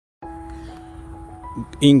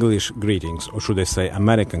English greetings, or should I say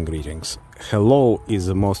American greetings, hello is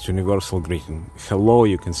the most universal greeting. Hello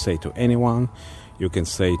you can say to anyone, you can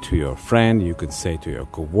say to your friend, you can say to your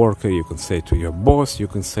co-worker, you can say to your boss, you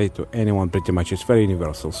can say to anyone pretty much. It's very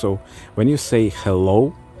universal. So when you say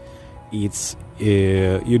hello, it's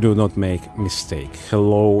you do not make mistake.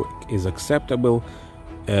 Hello is acceptable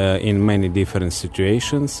in many different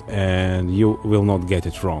situations, and you will not get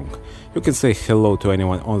it wrong. You can say hello to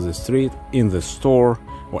anyone on the street, in the store,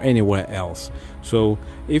 or anywhere else. So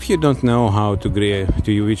if you don't know how to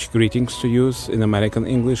which greetings to use in American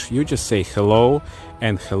English, you just say hello,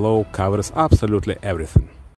 and hello covers absolutely everything.